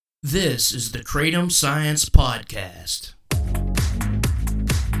This is the Kratom Science Podcast.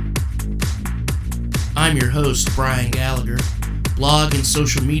 I'm your host, Brian Gallagher, blog and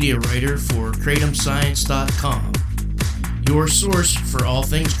social media writer for KratomScience.com, your source for all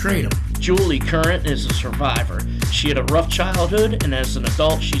things Kratom. Julie Current is a survivor. She had a rough childhood, and as an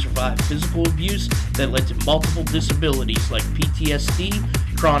adult, she survived physical abuse that led to multiple disabilities like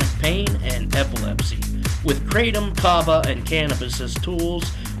PTSD, chronic pain, and epilepsy. With Kratom, Kava, and cannabis as tools,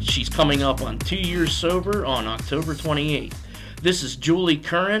 she's coming up on 2 years sober on October 28th. This is Julie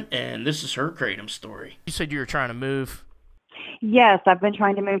Current, and this is her Kratom story. You said you were trying to move. Yes, I've been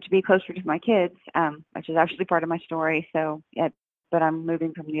trying to move to be closer to my kids, which is actually part of my story. So, yeah, but I'm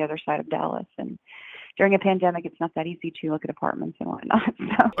moving from the other side of Dallas, and during a pandemic, it's not that easy to look at apartments and whatnot.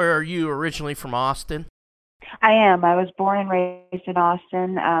 So. Or are you originally from Austin? I am. I was born and raised in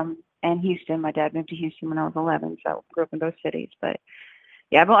Austin and Houston. My dad moved to Houston when I was 11, so I grew up in both cities. But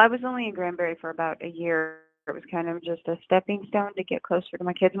yeah, well, I was only in Granbury for about a year. It was kind of just a stepping stone to get closer to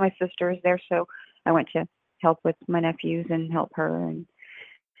my kids. My sister is there, so I went to help with my nephews and help her and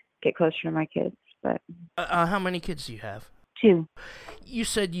get closer to my kids. But how many kids do you have? 2. You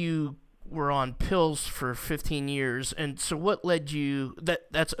said you were on pills for 15 years, and so what led you...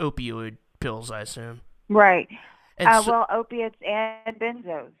 That's opioid pills, I assume. Right. And well, opiates and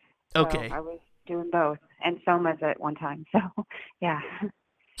benzos. So okay. I was doing both, and somas at one time. So, yeah.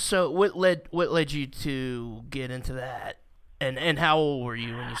 So what led you to get into that, and how old were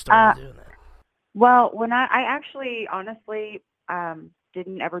you when you started doing that? Well, when I actually, honestly,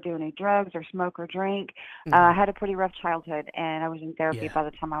 didn't ever do any drugs or smoke or drink. I had a pretty rough childhood, and I was in therapy by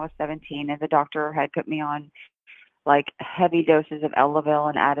the time I was 17, and the doctor had put me on like heavy doses of Elavil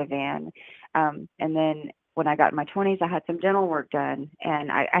and Ativan. And then when I got in my 20s, I had some dental work done, and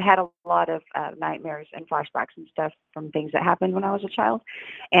I had a lot of nightmares and flashbacks and stuff from things that happened when I was a child.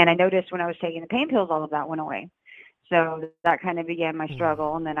 And I noticed when I was taking the pain pills, all of that went away. So that kind of began my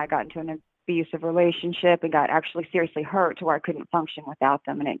struggle, and then I got into an abusive relationship and got actually seriously hurt to where I couldn't function without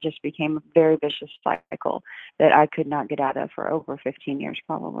them, and it just became a very vicious cycle that I could not get out of for over 15 years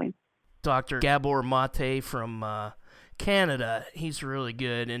probably. Dr. Gabor Mate from Canada, he's really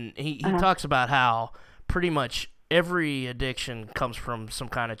good, and he talks about how pretty much every addiction comes from some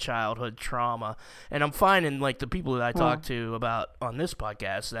kind of childhood trauma, and I'm finding like the people that I talk to about on this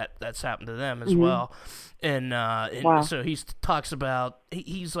podcast that's happened to them as well, and so he talks about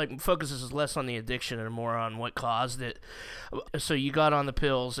he's like focuses less on the addiction and more on what caused it. So you got on the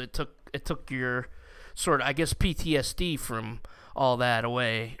pills. It took your sort of, I guess, PTSD from all that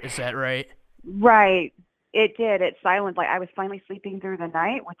away. Is that right? Right. It did. It silenced. Like I was finally sleeping through the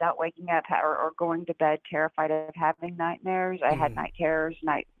night without waking up or going to bed terrified of having nightmares. I had night terrors,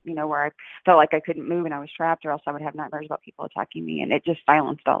 where I felt like I couldn't move and I was trapped, or else I would have nightmares about people attacking me, and it just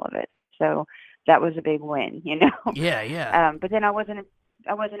silenced all of it. So that was a big win, Yeah. But then I wasn't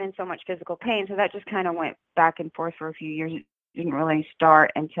in so much physical pain, so that just kind of went back and forth for a few years. It didn't really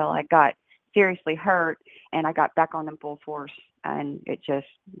start until I got seriously hurt and I got back on them full force, and it just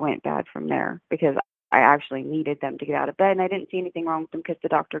went bad from there because I actually needed them to get out of bed, and I didn't see anything wrong with them because the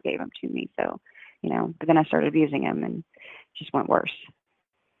doctor gave them to me. So, but then I started abusing them, and it just went worse.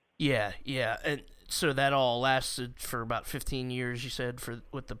 Yeah. And so that all lasted for about 15 years, you said,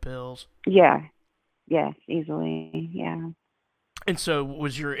 with the pills? Yeah. Yes, easily, yeah. And so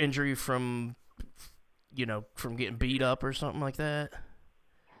was your injury from getting beat up or something like that?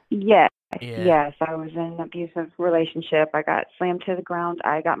 Yes. Yeah. Yes, I was in an abusive relationship. I got slammed to the ground.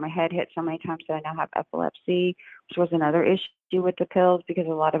 I got my head hit so many times that I now have epilepsy, which was another issue with the pills because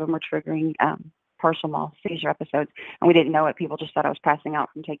a lot of them were triggering partial mal seizure episodes, and we didn't know it. People just thought I was passing out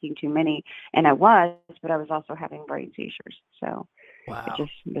from taking too many, and I was, but I was also having brain seizures. So it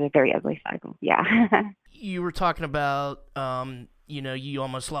just was a very ugly cycle. Yeah. You were talking about, you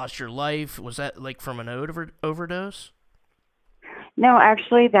almost lost your life. Was that like from an overdose? No,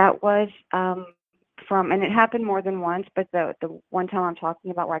 actually, that was and it happened more than once, but the one time I'm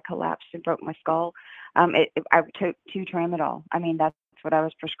talking about where I collapsed and broke my skull, I took 2 tramadol. I mean, that's what I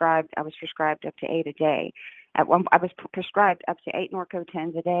was prescribed. I was prescribed up to 8 a day. I was prescribed up to 8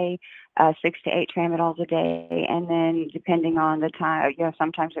 Norco-10s a day, 6 to 8 tramadols a day, and then depending on the time,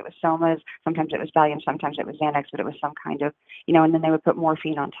 sometimes it was Somas, sometimes it was Valium, sometimes it was Xanax, but it was some kind of, and then they would put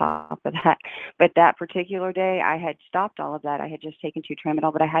morphine on top of that. But that particular day, I had stopped all of that. I had just taken 2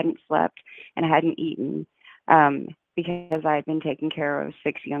 tramadol, but I hadn't slept and I hadn't eaten because I had been taking care of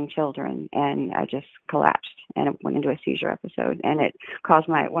 6 young children, and I just collapsed and it went into a seizure episode, and it caused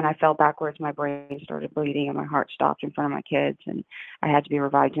when I fell backwards, my brain started bleeding and my heart stopped in front of my kids, and I had to be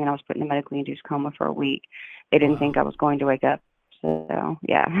revived, and I was put in a medically induced coma for a week. They didn't think I was going to wake up. So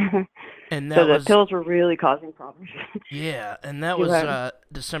yeah. And So that the was pills were really causing problems. yeah, and that You was have-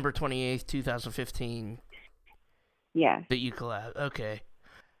 December 28th, 2015 yes. that you collapsed. Okay.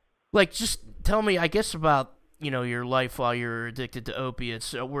 Like, just tell me, I guess, about, your life while you're addicted to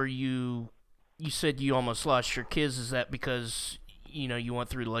opiates. Were you said you almost lost your kids. Is that because, you went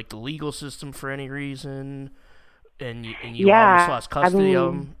through, like, the legal system for any reason, and you almost Yeah, lost I custody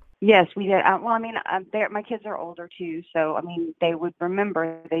of mean, them? yes, we did. Well, I mean, my kids are older too, so I mean, they would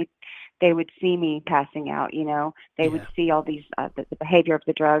remember. They would see me passing out. They would Yeah. see all these the behavior of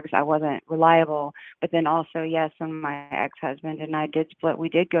the drugs. I wasn't reliable, but then also, yes, when my ex-husband and I did split, we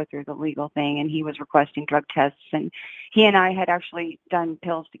did go through the legal thing, and he was requesting drug tests, and he and I had actually done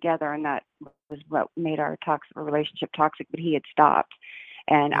pills together, and that was what made our toxic relationship toxic. But he had stopped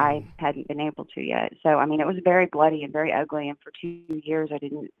and I Mm. hadn't been able to yet. So, I mean, it was very bloody and very ugly. And for 2 years, I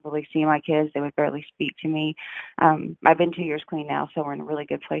didn't really see my kids. They would barely speak to me. I've been 2 years clean now, so we're in a really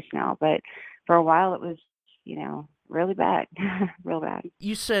good place now. But for a while, it was, really bad, real bad.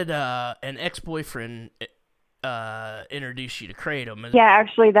 You said an ex-boyfriend introduced you to Kratom. Yeah,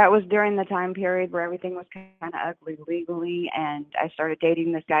 actually, that was during the time period where everything was kind of ugly legally, and I started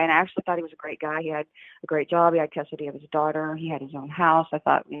dating this guy, and I actually thought he was a great guy. He had a great job. He had custody of his daughter. He had his own house. I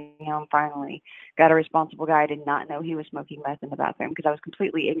thought, I'm finally got a responsible guy. I did not know he was smoking meth in the bathroom because I was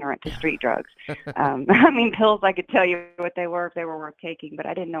completely ignorant to street drugs. I mean, pills, I could tell you what they were if they were worth taking, but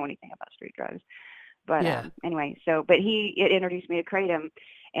I didn't know anything about street drugs. But Yeah. anyway, but it introduced me to Kratom,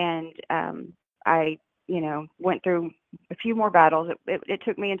 and I went through a few more battles. It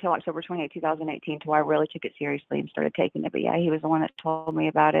took me until October 28, 2018 till I really took it seriously and started taking it. But yeah, he was the one that told me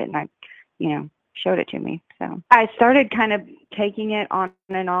about it, and I, showed it to me. So I started kind of taking it on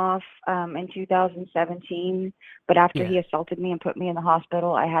and off in 2017. But after he assaulted me and put me in the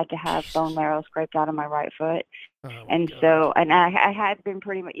hospital, I had to have bone marrow scraped out of my right foot. Oh, And God. so, and I had been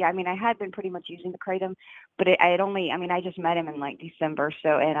pretty much, I had been pretty much using the Kratom, but I just met him in like December.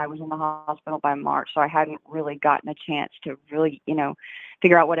 So, and I was in the hospital by March. So I hadn't really gotten a chance to really,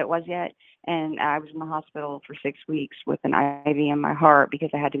 figure out what it was yet. And I was in the hospital for 6 weeks with an IV in my heart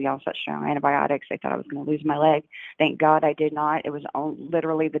because I had to be on such strong antibiotics. They thought I was going to lose my leg. Thank God I did not. It was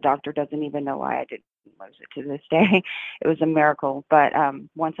literally, the doctor doesn't even know why I didn't lose it to this day. It was a miracle. But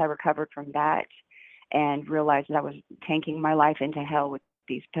once I recovered from that, and realized that I was tanking my life into hell with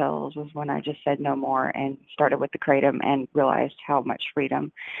these pills was when I just said no more and started with the Kratom and realized how much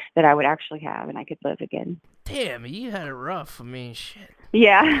freedom that I would actually have and I could live again. Damn, you had it rough. I mean, shit.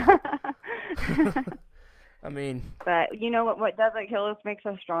 Yeah. I mean, but you know what doesn't kill us makes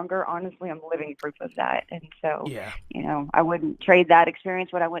us stronger. Honestly, I'm living proof of that. And so, yeah. I wouldn't trade that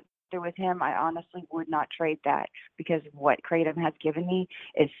experience, what I went through with him. I honestly would not trade that because what Kratom has given me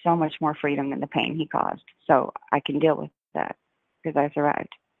is so much more freedom than the pain he caused. So I can deal with that because I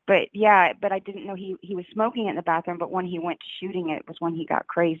survived. But yeah, I didn't know he was smoking it in the bathroom, but when he went to shooting it was when he got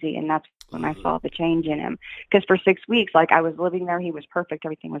crazy, and that's when I saw the change in him. Because for 6 weeks, like, I was living there, he was perfect,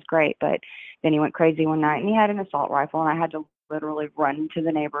 everything was great, but then he went crazy one night, and he had an assault rifle, and I had to literally run to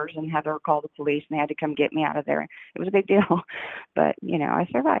the neighbors and have her call the police, and they had to come get me out of there. It was a big deal, but, I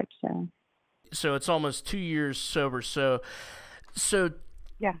survived, so. So it's almost 2 years sober, so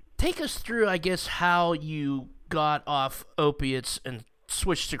Yeah. take us through, I guess, how you got off opiates and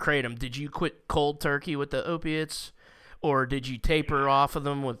switched to Kratom. Did you quit cold turkey with the opiates, or did you taper off of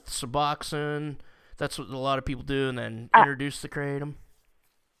them with Suboxone? That's what a lot of people do, and then introduce the Kratom.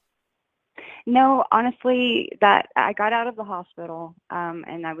 No, honestly, that I got out of the hospital,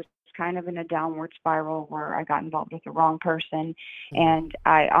 and I was kind of in a downward spiral where I got involved with the wrong person, and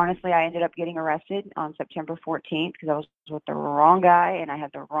I ended up getting arrested on September 14th because I was with the wrong guy and I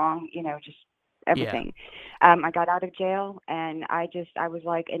had the wrong, just everything. I got out of jail, and I was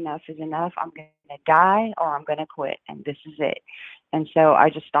like, enough is enough. I'm going to die or I'm going to quit, and this is it. And so I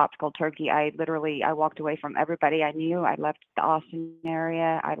just stopped cold turkey. I walked away from everybody I knew. I left the Austin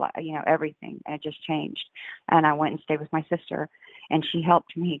area. Everything, and it just changed. And I went and stayed with my sister, and she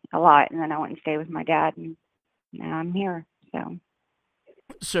helped me a lot. And then I went and stayed with my dad, and now I'm here.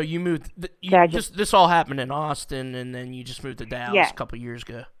 So you moved. This all happened in Austin, and then you just moved to Dallas a couple years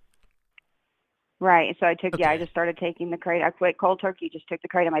ago. Right. So I took, Okay. I just started taking the Kratom. I quit cold turkey, just took the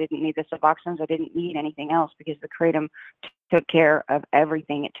Kratom. I didn't need the Suboxones. I didn't need anything else because the Kratom took care of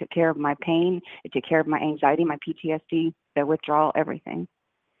everything. It took care of my pain. It took care of my anxiety, my PTSD, the withdrawal, everything.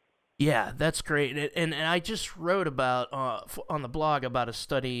 Yeah, that's great. And I just wrote about on the blog about a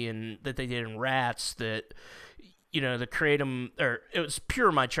study that they did in rats that, the Kratom, or it was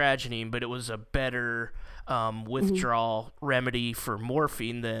pure mitragynine, but it was a better withdrawal remedy for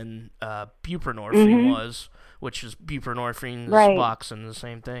morphine than buprenorphine was, which is buprenorphine, Right. Suboxone, the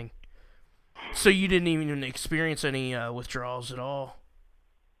same thing. So you didn't even experience any withdrawals at all?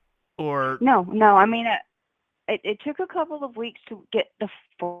 Or No. I mean, it took a couple of weeks to get the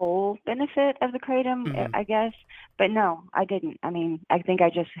full benefit of the kratom, Mhm. I guess. But no, I didn't. I mean, I think I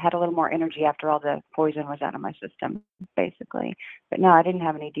just had a little more energy after all the poison was out of my system, basically. But no, I didn't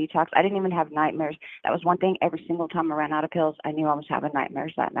have any detox. I didn't even have nightmares. That was one thing. Every single time I ran out of pills, I knew I was having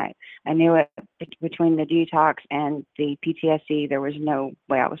nightmares that night. I knew it between the detox and the PTSD, there was no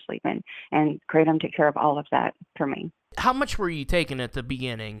way I was sleeping. And kratom took care of all of that for me. how much were you taking at the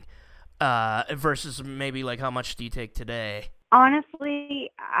beginning versus maybe like how much do you take today? Honestly,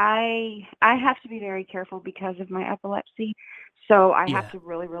 I have to be very careful because of my epilepsy. So I have Yeah. to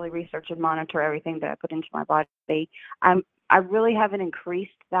really, really research and monitor everything that I put into my body. I really haven't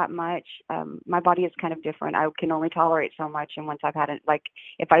increased that much. My body is kind of different. I can only tolerate so much, and once I've had it, like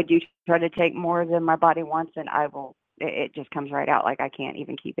if I do try to take more than my body wants, then I will. It just comes right out. Like I can't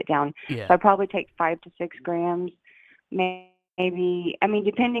even keep it down. Yeah. So I probably take 5 to 6 grams, maybe. I mean,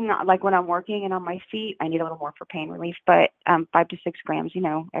 depending on like when I'm working and on my feet, I need a little more for pain relief. But 5 to 6 grams,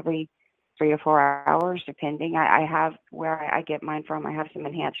 every 3 to 4 hours, depending. I have where I get mine from. I have some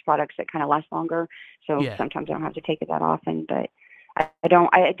enhanced products that kind of last longer, so Yeah. sometimes I don't have to take it that often. But I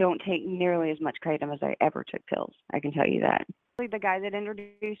don't take nearly as much kratom as I ever took pills. I can tell you that. The guy that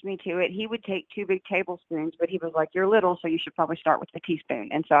introduced me to it, he would take 2 big tablespoons, but he was like, "You're little, so you should probably start with a teaspoon."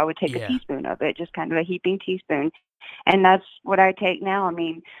 And so I would take a Yeah. teaspoon of it, just kind of a heaping teaspoon, and that's what I take now. I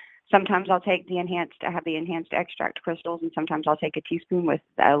mean, sometimes I'll take I have the enhanced extract crystals, and sometimes I'll take a teaspoon with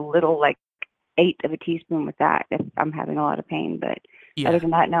a little, like, eighth of a teaspoon with that if I'm having a lot of pain. But other Yeah. than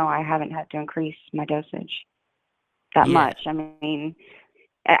that, no, I haven't had to increase my dosage that Yeah. much. I mean,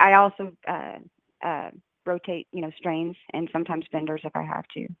 I also rotate, strains and sometimes vendors if I have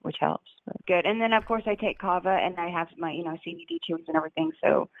to, which helps. But good. And then of course I take kava and I have my, CBD chews and everything.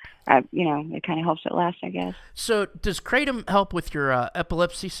 So, it kind of helps it last, I guess. So does kratom help with your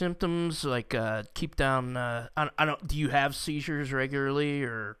epilepsy symptoms? Like keep down? I don't. Do you have seizures regularly,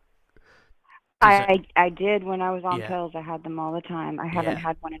 or does it? I did when I was on Yeah. pills. I had them all the time. I haven't Yeah.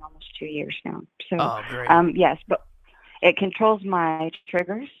 had one in almost 2 years now. So, Oh, great. yes, but it controls my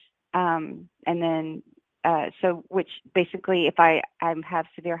triggers. And then, so which basically, if I have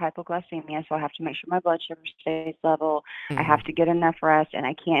severe hypoglycemia, so I have to make sure my blood sugar stays level. I have Mhm. to get enough rest, and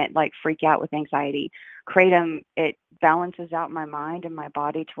I can't like freak out with anxiety. Kratom, it balances out my mind and my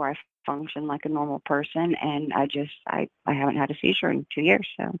body to where I function like a normal person, and I haven't had a seizure in 2 years.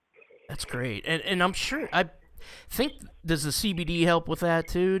 So. That's great. And I'm sure I think does the CBD help with that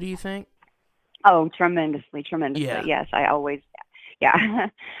too? Do you think? Oh, tremendously, tremendously. Yeah. Yes, I always, yeah.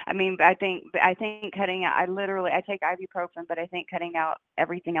 I mean, I think cutting out. I take ibuprofen, but I think cutting out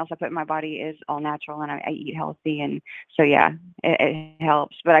everything else I put in my body is all natural, and I eat healthy, and so yeah, it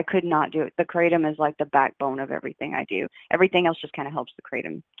helps. But I could not do it. The kratom is like the backbone of everything I do. Everything else just kind of helps the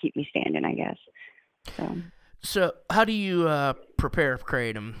kratom keep me standing, I guess. So. So how do you prepare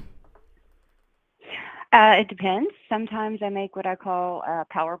kratom? It depends. Sometimes I make what I call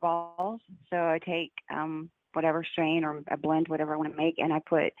power balls. So I take whatever strain or I blend whatever I want to make, and I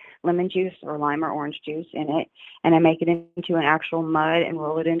put lemon juice or lime or orange juice in it, and I make it into an actual mud and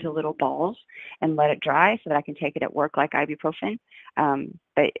roll it into little balls and let it dry so that I can take it at work like ibuprofen.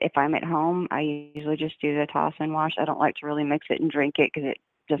 But if I'm at home, I usually just do the toss and wash. I don't like to really mix it and drink it because it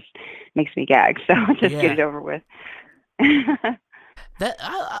just makes me gag. So just Yeah. get it over with.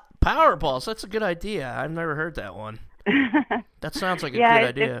 That power balls. That's a good idea. I've never heard that one. That sounds like a Yeah, good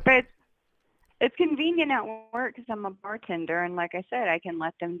idea. it's convenient at work because I'm a bartender, and like I said, I can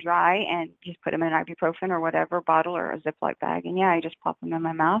let them dry and just put them in an ibuprofen or whatever bottle or a Ziploc bag, and yeah, I just pop them in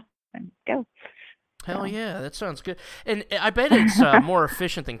my mouth and go. Hell So. yeah, that sounds good. And I bet it's more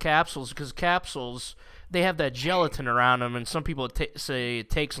efficient than capsules because capsules they have that gelatin around them, and some people say it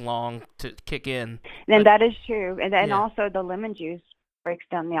takes long to kick in. Then But that is true, and then yeah. also the lemon juice breaks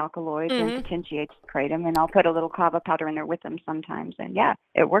down the alkaloids Mhm. and potentiates the kratom, and I'll put a little kava powder in there with them sometimes, and yeah,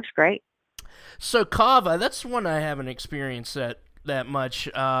 it works great. So kava, that's one I haven't experienced that much.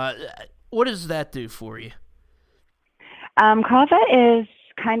 What does that do for you? Kava is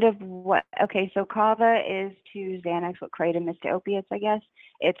kind of so kava is to Xanax what kratom is to opiates, I guess.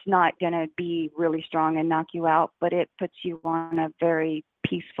 It's not going to be really strong and knock you out, but it puts you on a very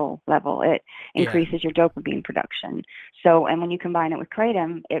peaceful level. It Yeah. increases your dopamine production. So, and when you combine it with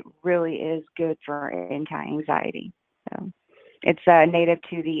kratom, it really is good for anti-anxiety. So, it's native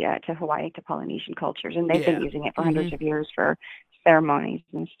to to Hawaii, to Polynesian cultures, and they've been Yeah. using it for hundreds of years for ceremonies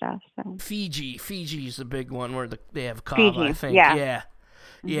and stuff. So. Fiji's the big one where they have kava, I Fiji, think. yeah. Yeah.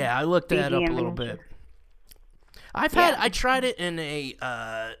 Mhm. Yeah, I looked that Fiji up a and little Miniature. bit. I tried it in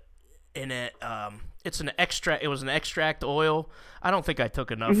it's an extract. It was an extract oil. I don't think I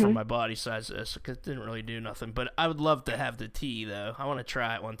took enough for my body size. Because it didn't really do nothing. But I would love to have the tea though. I want to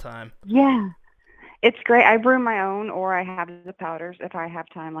try it one time. Yeah. It's great. I brew my own, or I have the powders if I have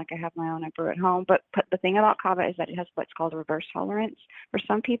time. Like I have my own, I brew at home. But the thing about kava is that it has what's called a reverse tolerance for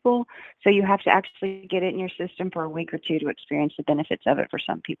some people. So you have to actually get it in your system for a week or two to experience the benefits of it for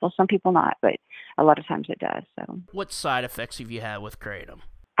some people. Some people not, but a lot of times it does. So. What side effects have you had with kratom?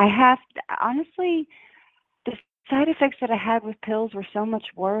 I have, honestly, the side effects that I had with pills were so much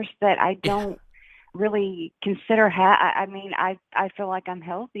worse that I don't really consider. I mean, I feel like I'm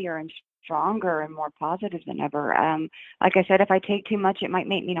healthier and stronger and more positive than ever. Like I said, if I take too much, it might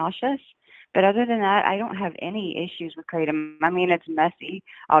make me nauseous. But other than that, I don't have any issues with kratom. I mean, it's messy,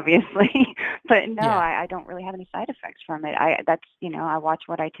 obviously, but no, I don't really have any side effects from it. I watch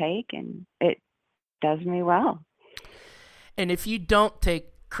what I take, and it does me well. And if you don't take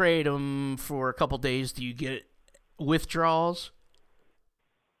kratom for a couple days, do you get withdrawals?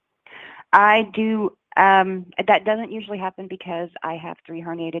 I do. That doesn't usually happen because I have 3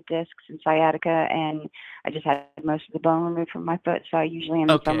 herniated discs and sciatica, and I just had most of the bone removed from my foot, so I usually am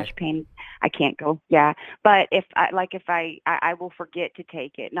in so much pain I can't go. Yeah, but if I will forget to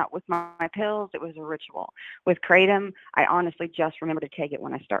take it. Not with my pills, it was a ritual. With kratom, I honestly just remember to take it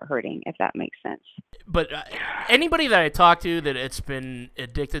when I start hurting, if that makes sense. But anybody that I talk to that it's been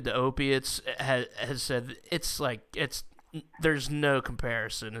addicted to opiates has said there's no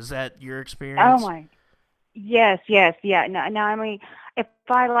comparison. Is that your experience? Oh my. Yes, yeah. No, I mean, if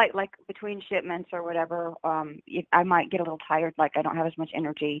I like between shipments or whatever, I might get a little tired, like I don't have as much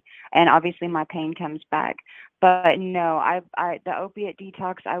energy, and obviously my pain comes back. But no, the opiate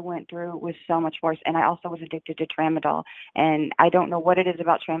detox I went through was so much worse, and I also was addicted to tramadol, and I don't know what it is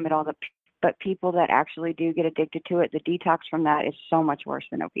about tramadol, but people that actually do get addicted to it, the detox from that is so much worse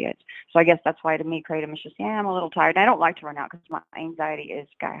than opiates. So I guess that's why to me, kratom is just, I'm a little tired. I don't like to run out because my anxiety is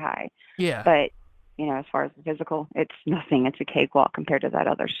sky high. Yeah. But as far as the physical, it's nothing. It's a cakewalk compared to that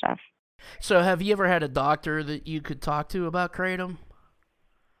other stuff. So have you ever had a doctor that you could talk to about kratom?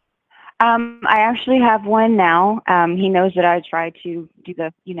 I actually have one now. He knows that I try to do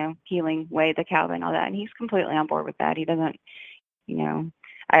the, healing way, the kava and all that, and he's completely on board with that. He doesn't,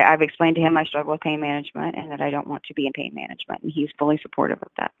 I've explained to him I struggle with pain management and that I don't want to be in pain management, and he's fully supportive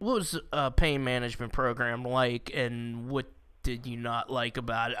of that. What was a pain management program like, and what did you not like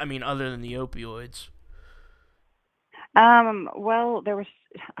about it? I mean, other than the opioids. Well, it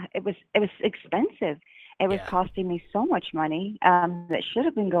was expensive. It was costing me so much money that should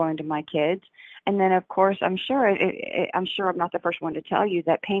have been going to my kids. And then, of course, I'm sure I'm not the first one to tell you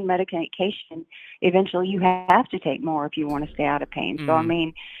that pain medication, eventually you have to take more if you want to stay out of pain. So, I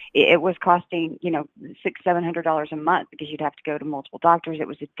mean, it was costing, $600-700 a month because you'd have to go to multiple doctors. It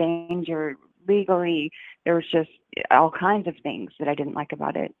was a danger legally. There was just all kinds of things that I didn't like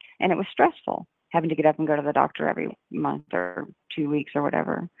about it. And it was stressful, having to get up and go to the doctor every month or 2 weeks or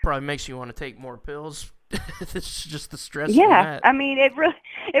whatever. Probably makes you want to take more pills. It's just the stress. Yeah, I mean, it's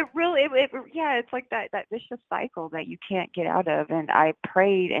like that vicious cycle that you can't get out of. And I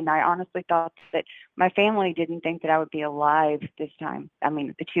prayed, and I honestly thought that my family didn't think that I would be alive this time. I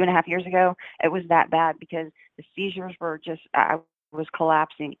mean, 2.5 years ago, it was that bad because the seizures were just, I was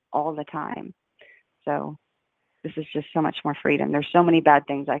collapsing all the time. So this is just so much more freedom. There's so many bad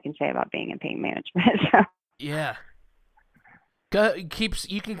things I can say about being in pain management. So. Yeah.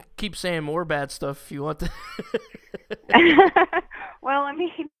 You can keep saying more bad stuff if you want to. Well, I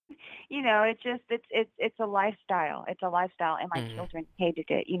mean, it's a lifestyle. It's a lifestyle, and my children hated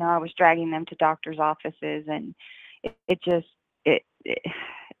it. I was dragging them to doctors' offices, and it to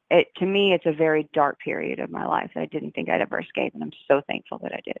me, it's a very dark period of my life that I didn't think I'd ever escape, and I'm so thankful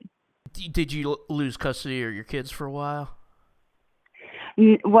that I did. Did you lose custody of your kids for a while?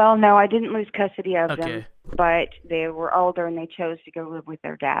 Well, no, I didn't lose custody of them, but they were older and they chose to go live with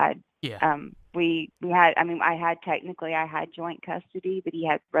their dad. Yeah. I had joint custody, but he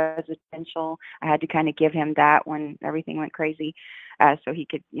had residential. I had to kind of give him that when everything went crazy, so he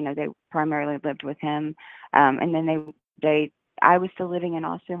could, they primarily lived with him. And then I was still living in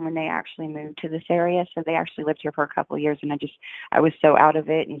Austin when they actually moved to this area, so they actually lived here for a couple of years, and I was so out of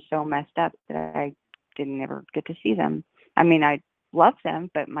it and so messed up that I didn't ever get to see them. I mean, I loved them,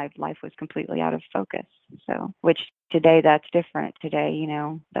 but my life was completely out of focus. So, which today that's different. Today,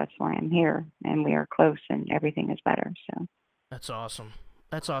 that's why I'm here, and we are close, and everything is better. So that's awesome.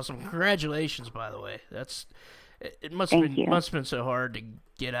 Congratulations, by the way. It must have been so hard to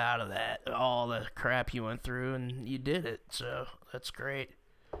get out of that, all the crap you went through, and you did it. So that's great.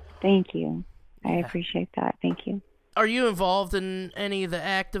 Thank you. I appreciate that. Thank you. Are you involved in any of the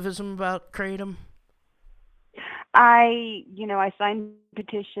activism about Kratom? I sign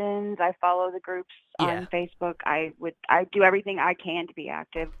petitions. I follow the groups on Facebook. I do everything I can to be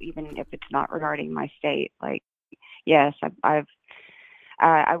active, even if it's not regarding my state. Like, yes, I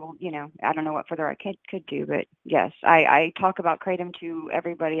will, I don't know what further I could do, but yes, I talk about Kratom to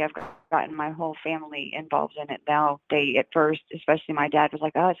everybody. I've gotten my whole family involved in it now. They, at first, especially my dad, was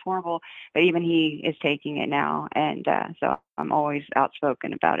like, oh, it's horrible, but even he is taking it now. And so I'm always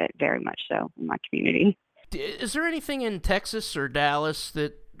outspoken about it, very much so, in my community. Is there anything in Texas or Dallas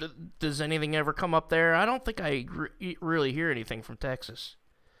that, does anything ever come up there? I don't think I really hear anything from Texas.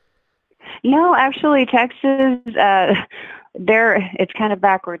 No, actually, Texas, it's kind of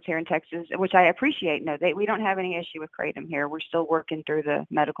backwards here in Texas, which I appreciate. No, we don't have any issue with Kratom here. We're still working through the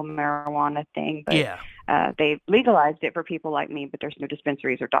medical marijuana thing, but they've legalized it for people like me, but there's no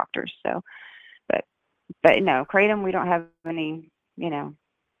dispensaries or doctors. So, but no, Kratom, we don't have any,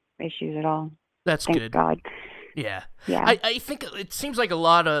 issues at all. That's Thank good. God. Yeah. Yeah. I think it seems like a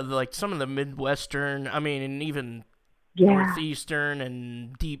lot of, like, some of the Midwestern, I mean, and even Northeastern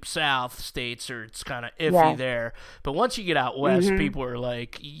and Deep South states it's kind of iffy there. But once you get out west, people are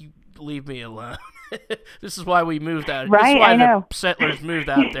like, you leave me alone. This is why we moved out. Right, this is why I know. The settlers moved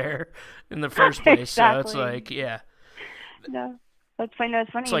out there in the first place. Exactly. So it's like, No, that's funny.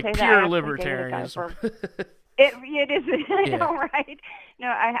 That's funny. It's you like say pure that. libertarianism. It is. I know, right? No,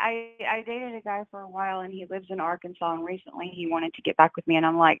 I dated a guy for a while, and he lives in Arkansas, and recently he wanted to get back with me, and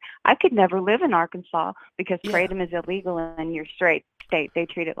I'm like, I could never live in Arkansas because Kratom is illegal in your state. They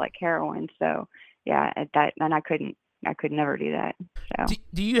treat it like heroin. So, and I could never do that. So.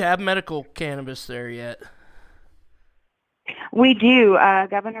 Do you have medical cannabis there yet? We do. Our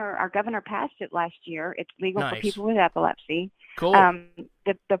governor passed it last year. It's legal for people with epilepsy. Cool.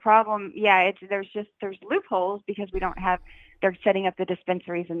 The problem, there's loopholes because we don't have. They're setting up the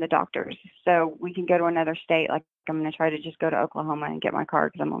dispensaries and the doctors, so we can go to another state. Like, I'm going to try to just go to Oklahoma and get my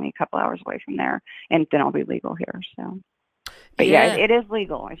card because I'm only a couple hours away from there, and then I'll be legal here. So, but it is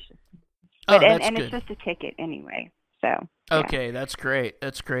legal. It's just, and it's just a ticket anyway. So. Okay, that's great.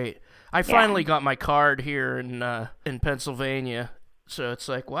 That's great. I finally got my card here in Pennsylvania, so it's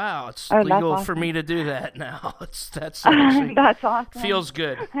like, wow, it's legal for me to do that now. That's actually, that's awesome. Feels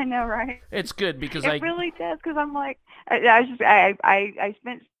good. I know, right? It's good because it really does. Because I'm like, I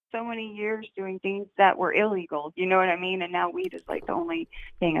spent so many years doing things that were illegal. You know what I mean? And now weed is like the only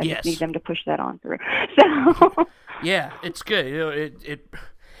thing. I just need them to push that on through. So. Yeah, it's good. It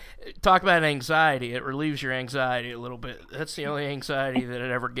talk about anxiety. It relieves your anxiety a little bit. That's the only anxiety that it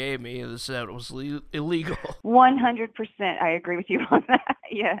ever gave me, is that it was illegal. 100%. I agree with you on that.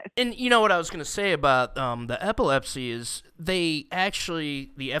 Yes. And you know what I was going to say about the epilepsy is the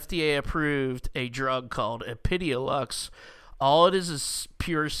FDA approved a drug called Epidiolex. All it is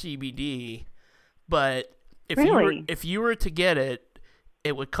pure CBD, but if you were to get it,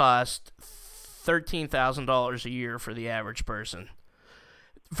 it would cost $13,000 a year for the average person.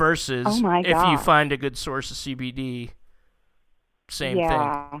 Versus if you find a good source of CBD, same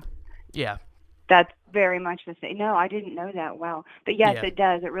thing. Yeah. That's very much the same. No, I didn't know that. Wow. But yes, it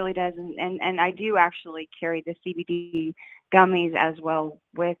does. It really does. And I do actually carry the CBD gummies as well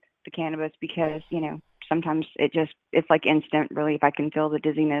with the cannabis because, sometimes it's like instant relief. I can feel the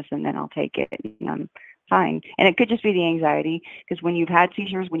dizziness and then I'll take it and I'm fine. And it could just be the anxiety because when you've had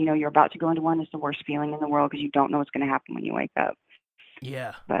seizures, when you know you're about to go into one, it's the worst feeling in the world because you don't know what's going to happen when you wake up.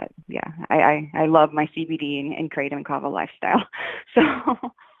 Yeah. But I love my CBD and Kratom and Kava lifestyle. So.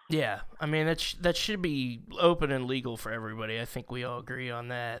 Yeah, I mean that should be open and legal for everybody. I think we all agree on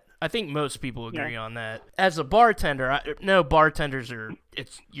that. I think most people agree on that. As a bartender, bartenders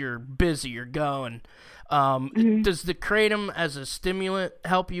you're busy, you're going. Does the Kratom as a stimulant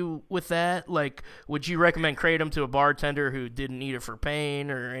help you with that? Like, would you recommend Kratom to a bartender who didn't need it for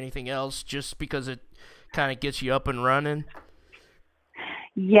pain or anything else, just because it kind of gets you up and running?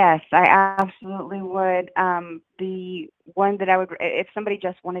 Yes, I absolutely would. The one that I would, if somebody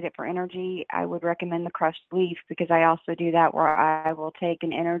just wanted it for energy, I would recommend the crushed leaf because I also do that where I will take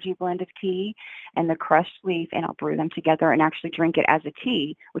an energy blend of tea and the crushed leaf and I'll brew them together and actually drink it as a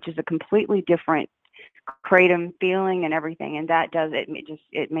tea, which is a completely different Kratom feeling and everything. And that does it.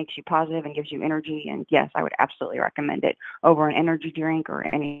 It makes you positive and gives you energy. And yes, I would absolutely recommend it over an energy drink or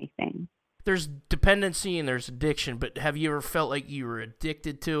anything. There's dependency and there's addiction, but have you ever felt like you were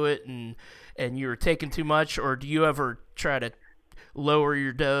addicted to it and you were taking too much, or do you ever try to lower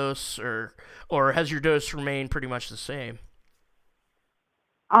your dose, or has your dose remained pretty much the same?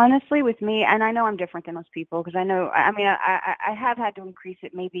 Honestly, with me, and I know I'm different than most people because I have had to increase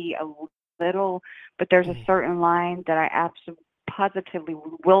it maybe a little, but there's a certain line that I absolutely positively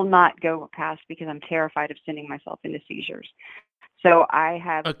will not go past because I'm terrified of sending myself into seizures. So I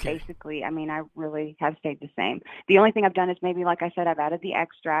have basically, I mean, I really have stayed the same. The only thing I've done is maybe, like I said, I've added the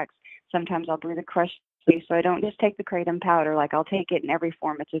extracts. Sometimes I'll brew the crushed tea, so I don't just take the kratom powder. Like, I'll take it in every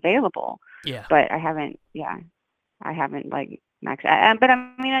form it's available. Yeah. But I haven't like maxed. But I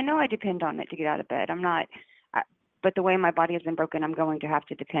mean, I know I depend on it to get out of bed. But the way my body has been broken, I'm going to have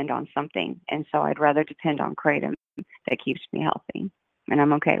to depend on something. And so I'd rather depend on kratom that keeps me healthy. And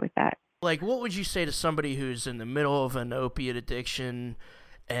I'm okay with that. Like, what would you say to somebody who's in the middle of an opiate addiction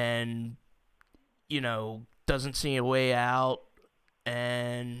and, doesn't see a way out?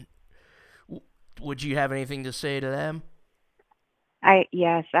 And would you have anything to say to them?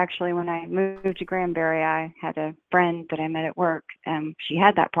 Yes, actually, when I moved to Granbury, I had a friend that I met at work. She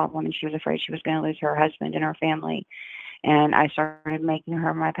had that problem, and she was afraid she was going to lose her husband and her family. And I started making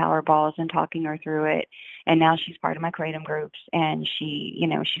her my power balls and talking her through it. And now she's part of my kratom groups, and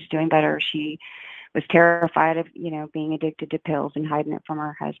she's doing better. She was terrified of, being addicted to pills and hiding it from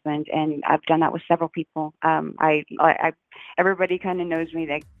her husband. And I've done that with several people. Everybody kind of knows me.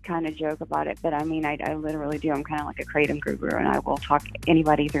 They kind of joke about it, but I mean, I literally do. I'm kind of like a kratom guru, and I will talk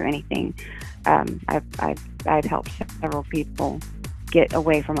anybody through anything. I've helped several people get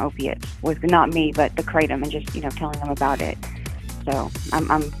away from opiates with not me, but the kratom, and just, telling them about it. So I'm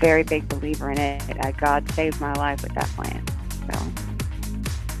a very big believer in it. God saved my life with that plant. So.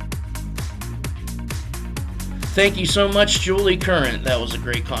 Thank you so much, Julie Current. That was a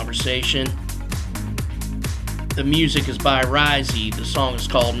great conversation. The music is by Risey. The song is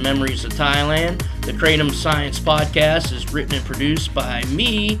called Memories of Thailand. The Kratom Science Podcast is written and produced by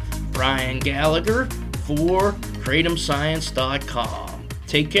me, Brian Gallagher, for KratomScience.com.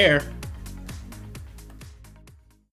 Take care.